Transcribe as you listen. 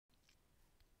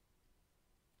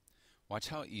Watch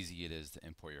how easy it is to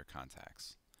import your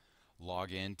contacts.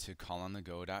 Log in to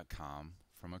CallOnTheGo.com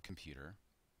from a computer,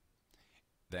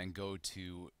 then go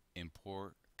to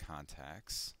Import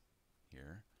Contacts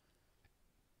here.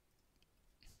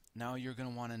 Now you're going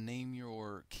to want to name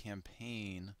your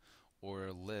campaign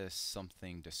or list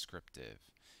something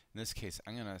descriptive. In this case,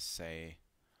 I'm going to say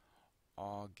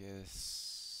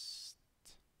August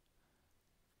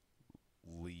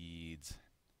leads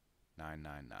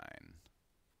 999.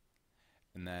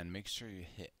 And then make sure you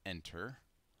hit enter,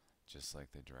 just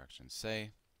like the directions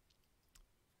say.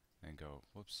 And go,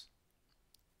 whoops,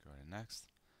 go to next.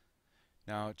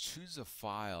 Now choose a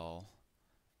file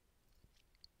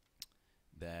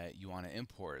that you want to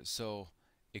import. So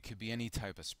it could be any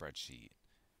type of spreadsheet.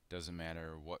 Doesn't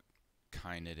matter what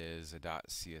kind it is, a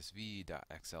 .csv,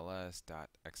 .xls,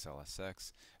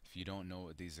 .xlsx. If you don't know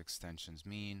what these extensions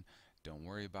mean, don't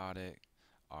worry about it.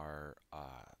 Our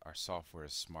software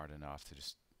is smart enough to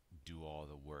just do all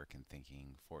the work and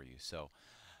thinking for you. So,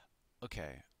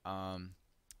 okay,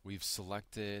 we've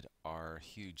selected our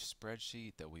huge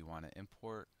spreadsheet that we want to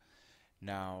import.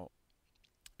 Now,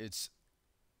 it's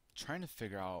trying to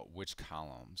figure out which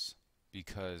columns,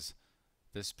 because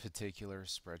this particular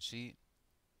spreadsheet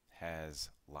has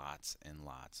lots and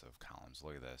lots of columns.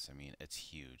 Look at this. I mean, it's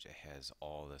huge. It has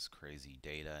all this crazy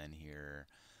data in here.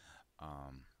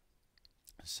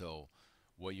 So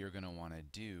what you're going to want to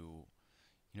do,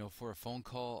 for a phone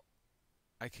call,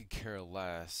 I could care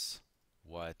less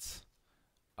what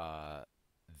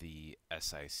the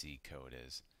SIC code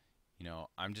is.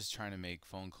 I'm just trying to make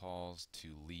phone calls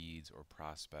to leads or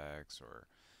prospects or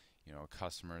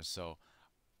customers. So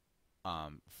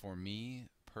for me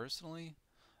personally,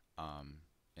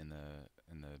 in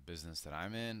the business that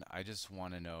I'm in, I just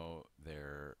want to know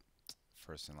their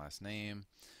first and last name.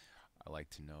 I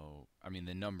like to know,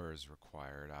 the number is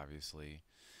required, obviously.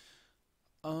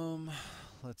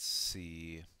 Let's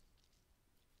see.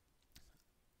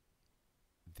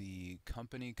 The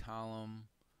company column,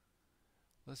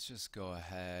 let's just go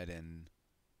ahead and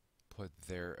put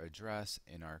their address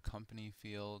in our company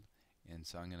field. And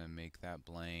so I'm going to make that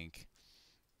blank.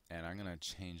 And I'm going to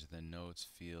change the notes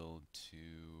field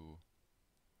to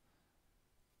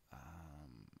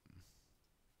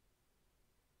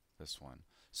this one.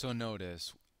 So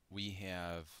notice we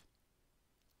have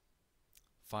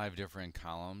 5 different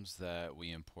columns that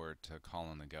we import to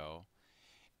CallOnTheGo.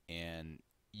 And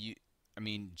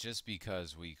just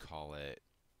because we call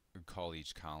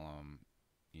each column,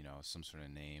 some sort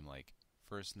of name like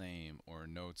first name or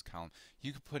notes column,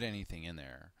 you could put anything in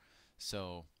there.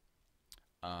 So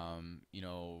our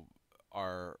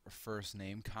first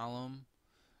name column,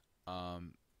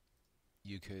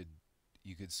 you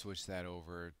could switch that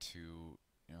over to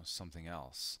something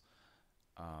else,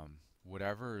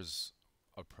 whatever's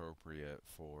appropriate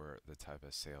for the type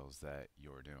of sales that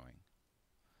you're doing.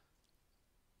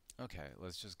 Okay,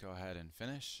 let's just go ahead and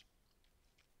finish.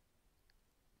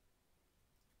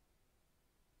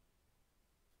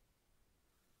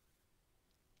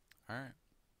 Alright.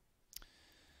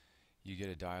 You get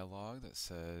a dialog that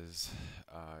says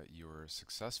you're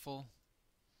successful,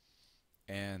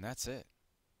 and that's it.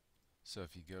 So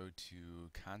if you go to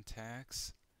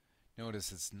contacts,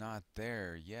 notice it's not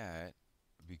there yet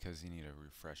because you need to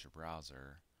refresh your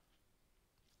browser.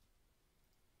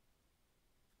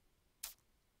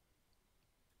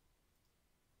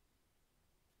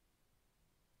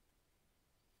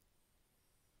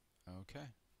 Okay,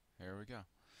 here we go.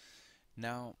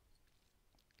 Now,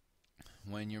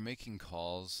 when you're making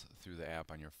calls through the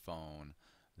app on your phone,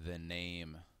 the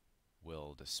name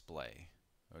will display.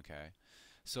 Okay,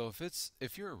 so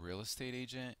if you're a real estate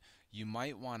agent, you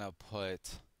might want to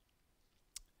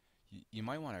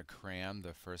cram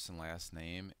the first and last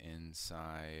name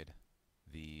inside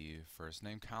the first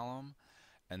name column,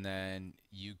 and then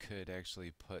you could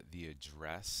actually put the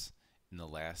address in the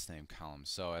last name column.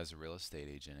 So as a real estate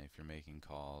agent, if you're making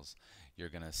calls, you're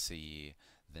going to see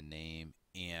the name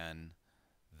and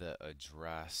the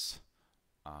address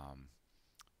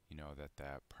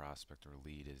that prospect or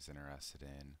lead is interested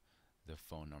in. The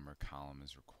phone number column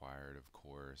is required, of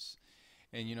course.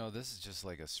 And this is just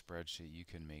like a spreadsheet. You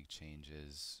can make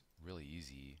changes really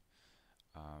easy.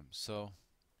 So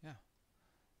yeah,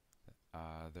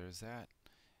 there's that.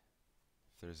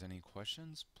 If there's any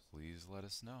questions, please let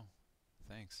us know.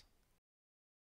 Thanks.